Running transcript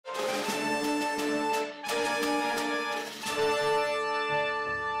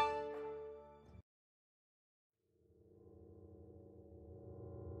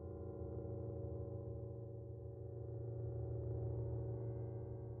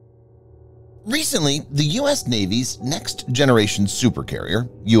Recently, the U.S. Navy's next-generation supercarrier,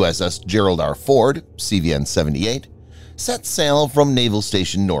 USS Gerald R. Ford, CVN-78, set sail from Naval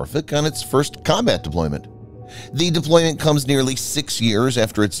Station Norfolk on its first combat deployment. The deployment comes nearly 6 years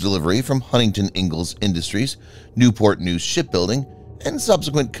after its delivery from Huntington Ingalls Industries, Newport News Shipbuilding, and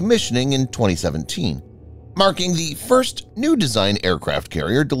subsequent commissioning in 2017, marking the first new design aircraft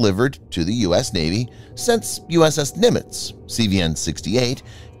carrier delivered to the U.S. Navy since USS Nimitz, CVN-68,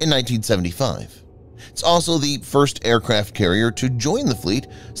 in 1975. It's also the first aircraft carrier to join the fleet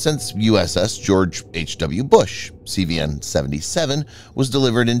since USS George H.W. Bush, CVN-77, was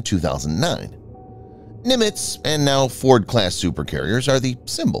delivered in 2009. Nimitz and now Ford-class supercarriers are the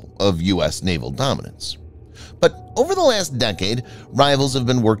symbol of U.S. naval dominance. But over the last decade, rivals have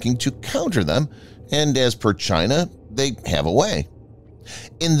been working to counter them, and as per China, they have a way.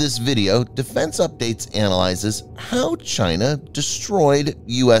 In this video, Defense Updates analyzes how China destroyed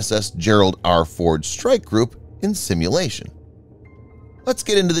USS Gerald R. Ford strike group in simulation. Let's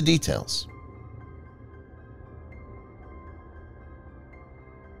get into the details.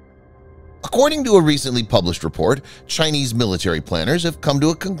 According to a recently published report, Chinese military planners have come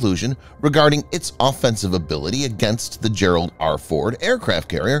to a conclusion regarding its offensive ability against the Gerald R. Ford aircraft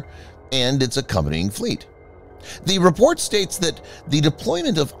carrier and its accompanying fleet. The report states that the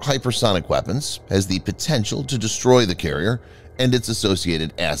deployment of hypersonic weapons has the potential to destroy the carrier and its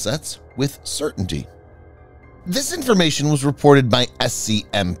associated assets with certainty. This information was reported by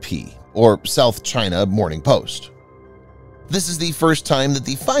SCMP, or South China Morning Post. This is the first time that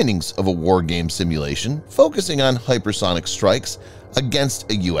the findings of a war game simulation focusing on hypersonic strikes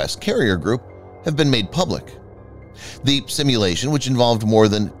against a U.S. carrier group have been made public. The simulation, which involved more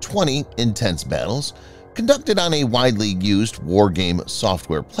than 20 intense battles, conducted on a widely used war game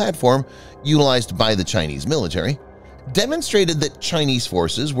software platform utilized by the Chinese military, demonstrated that Chinese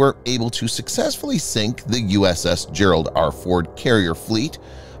forces were able to successfully sink the USS Gerald R. Ford carrier fleet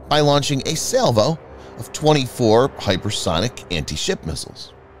by launching a salvo of 24 hypersonic anti-ship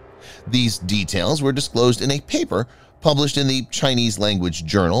missiles. These details were disclosed in a paper published in the Chinese language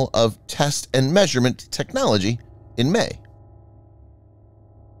Journal of Test and Measurement Technology in May.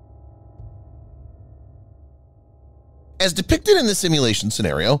 As depicted in the simulation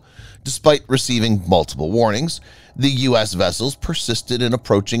scenario, despite receiving multiple warnings, the U.S. vessels persisted in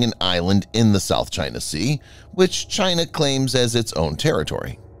approaching an island in the South China Sea, which China claims as its own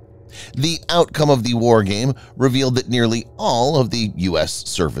territory. The outcome of the war game revealed that nearly all of the U.S.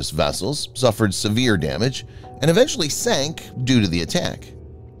 surface vessels suffered severe damage and eventually sank due to the attack.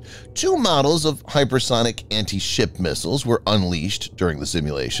 2 models of hypersonic anti-ship missiles were unleashed during the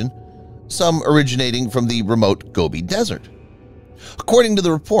simulation, some originating from the remote Gobi Desert. According to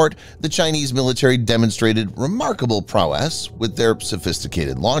the report, the Chinese military demonstrated remarkable prowess with their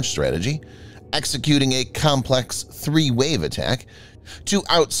sophisticated launch strategy, executing a complex 3-wave attack to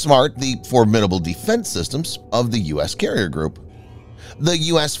outsmart the formidable defense systems of the U.S. carrier group. The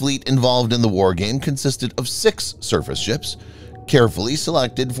U.S. fleet involved in the war game consisted of 6 surface ships, carefully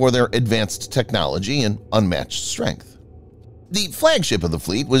selected for their advanced technology and unmatched strength. The flagship of the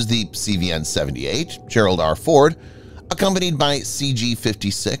fleet was the CVN-78 Gerald R. Ford, accompanied by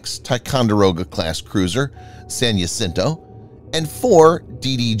CG-56 Ticonderoga-class cruiser San Jacinto and 4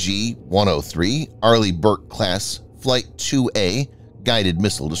 DDG-103 Arleigh Burke-class Flight 2A guided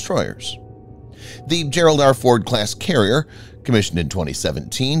missile destroyers. The Gerald R. Ford-class carrier, commissioned in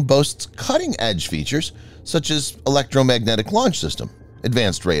 2017, boasts cutting-edge features such as electromagnetic launch system,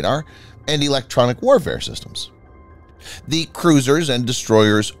 advanced radar, and electronic warfare systems. The cruisers and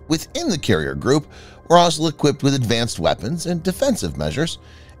destroyers within the carrier group were also equipped with advanced weapons and defensive measures,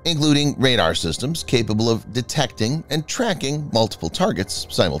 including radar systems capable of detecting and tracking multiple targets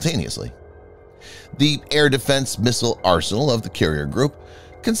simultaneously. The air defense missile arsenal of the carrier group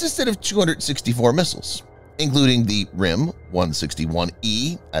consisted of 264 missiles, including the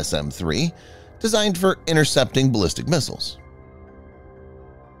RIM-161E SM-3, designed for intercepting ballistic missiles.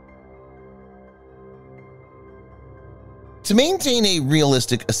 To maintain a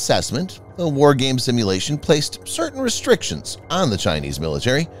realistic assessment, the war game simulation placed certain restrictions on the Chinese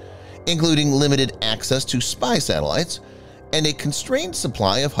military, including limited access to spy satellites and a constrained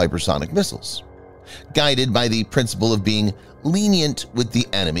supply of hypersonic missiles. Guided by the principle of being lenient with the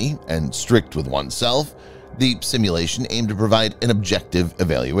enemy and strict with oneself, the simulation aimed to provide an objective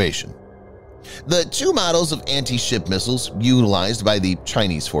evaluation. The 2 models of anti-ship missiles utilized by the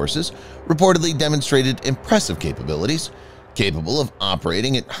Chinese forces reportedly demonstrated impressive capabilities, capable of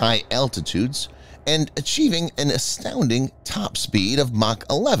operating at high altitudes and achieving an astounding top speed of Mach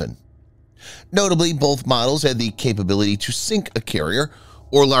 11. Notably, both models had the capability to sink a carrier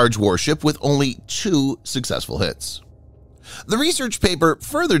or large warship with only 2 successful hits. The research paper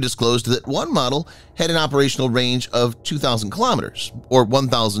further disclosed that one model had an operational range of 2,000 kilometers, or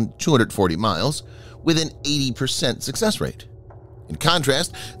 1,240 miles, with an 80% success rate. In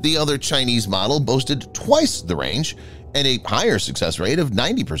contrast, the other Chinese model boasted twice the range and a higher success rate of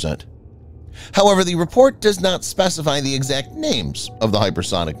 90%. However, the report does not specify the exact names of the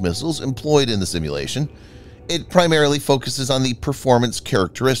hypersonic missiles employed in the simulation. It primarily focuses on the performance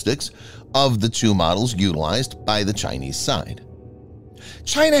characteristics of the 2 models utilized by the Chinese side.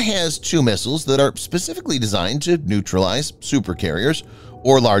 China has 2 missiles that are specifically designed to neutralize supercarriers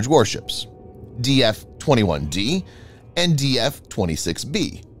or large warships, DF-21D and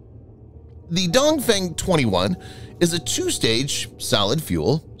DF-26B. The Dongfeng 21 is a 2-stage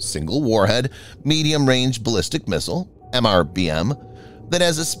solid-fuel, single-warhead, medium-range ballistic missile, MRBM, that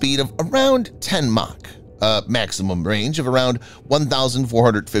has a speed of around 10 Mach, a maximum range of around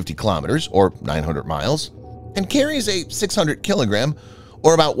 1,450 kilometers or 900 miles, and carries a 600 kilogram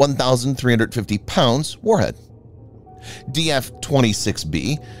or about 1,350 pounds warhead.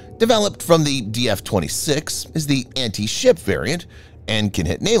 DF-26B, developed from the DF-26, is the anti-ship variant and can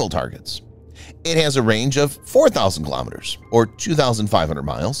hit naval targets. It has a range of 4,000 kilometers or 2,500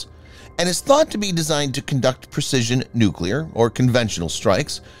 miles and is thought to be designed to conduct precision nuclear or conventional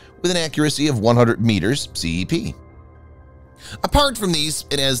strikes with an accuracy of 100 meters CEP. Apart from these,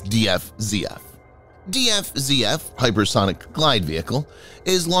 it has DF-ZF. DF-ZF, hypersonic glide vehicle,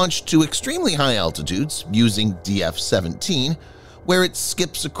 is launched to extremely high altitudes using DF-17, where it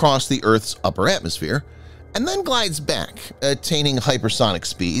skips across the Earth's upper atmosphere and then glides back, attaining hypersonic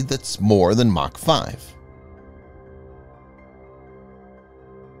speed that's more than Mach 5.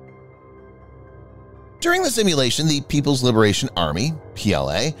 During the simulation, the People's Liberation Army,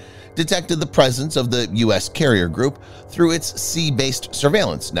 PLA, detected the presence of the U.S. carrier group through its sea-based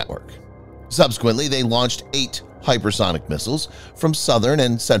surveillance network. Subsequently, they launched 8 hypersonic missiles from southern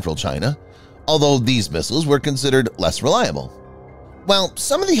and central China, although these missiles were considered less reliable. While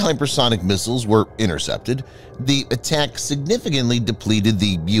some of the hypersonic missiles were intercepted, the attack significantly depleted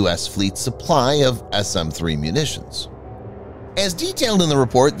the U.S. fleet's supply of SM-3 munitions. As detailed in the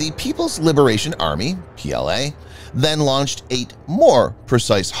report, the People's Liberation Army, PLA, then launched 8 more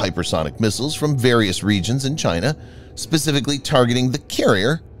precise hypersonic missiles from various regions in China, specifically targeting the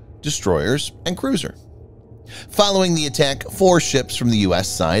carrier, destroyers, and cruiser. Following the attack, 4 ships from the U.S.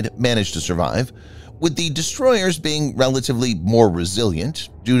 side managed to survive, with the destroyers being relatively more resilient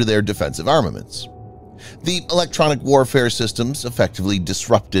due to their defensive armaments. The electronic warfare systems effectively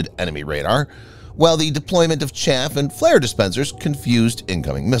disrupted enemy radar, while the deployment of chaff and flare dispensers confused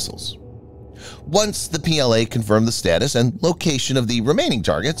incoming missiles. Once the PLA confirmed the status and location of the remaining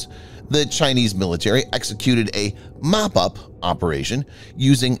targets, the Chinese military executed a mop-up operation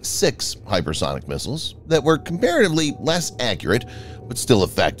using 6 hypersonic missiles that were comparatively less accurate but still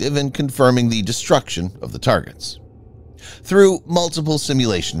effective in confirming the destruction of the targets. Through multiple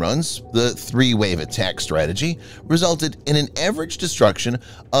simulation runs, the 3-wave attack strategy resulted in an average destruction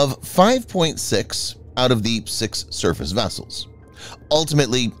of 5.6 out of the 6 surface vessels,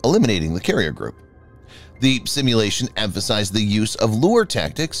 ultimately eliminating the carrier group. The simulation emphasized the use of lure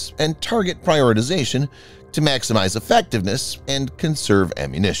tactics and target prioritization to maximize effectiveness and conserve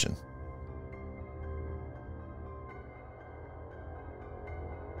ammunition.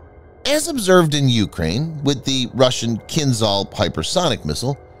 As observed in Ukraine with the Russian Kinzhal hypersonic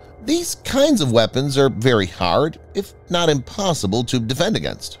missile, these kinds of weapons are very hard, if not impossible, to defend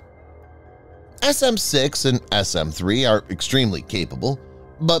against. SM-6 and SM-3 are extremely capable,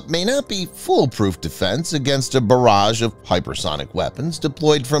 but may not be foolproof defense against a barrage of hypersonic weapons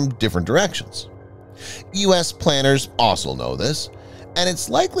deployed from different directions. U.S. planners also know this, and it's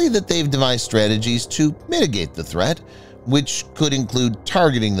likely that they've devised strategies to mitigate the threat, which could include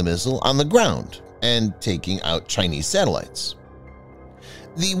targeting the missile on the ground and taking out Chinese satellites.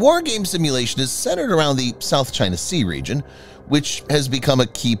 The wargame simulation is centered around the South China Sea region, which has become a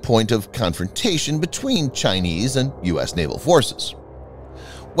key point of confrontation between Chinese and U.S. naval forces.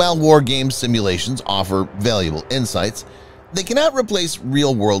 While wargame simulations offer valuable insights, they cannot replace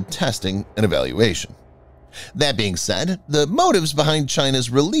real-world testing and evaluation. That being said, the motives behind China's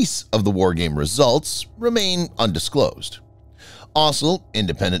release of the wargame results remain undisclosed. Also,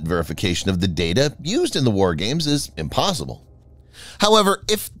 independent verification of the data used in the wargames is impossible. However,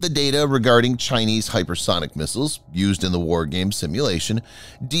 if the data regarding Chinese hypersonic missiles used in the wargame simulation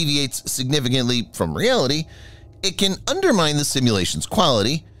deviates significantly from reality, it can undermine the simulation's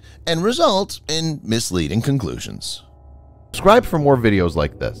quality and result in misleading conclusions. Subscribe for more videos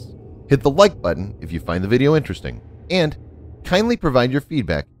like this. Hit the like button if you find the video interesting, and Kindly provide your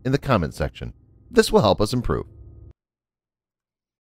feedback in the comment section. This will help us improve.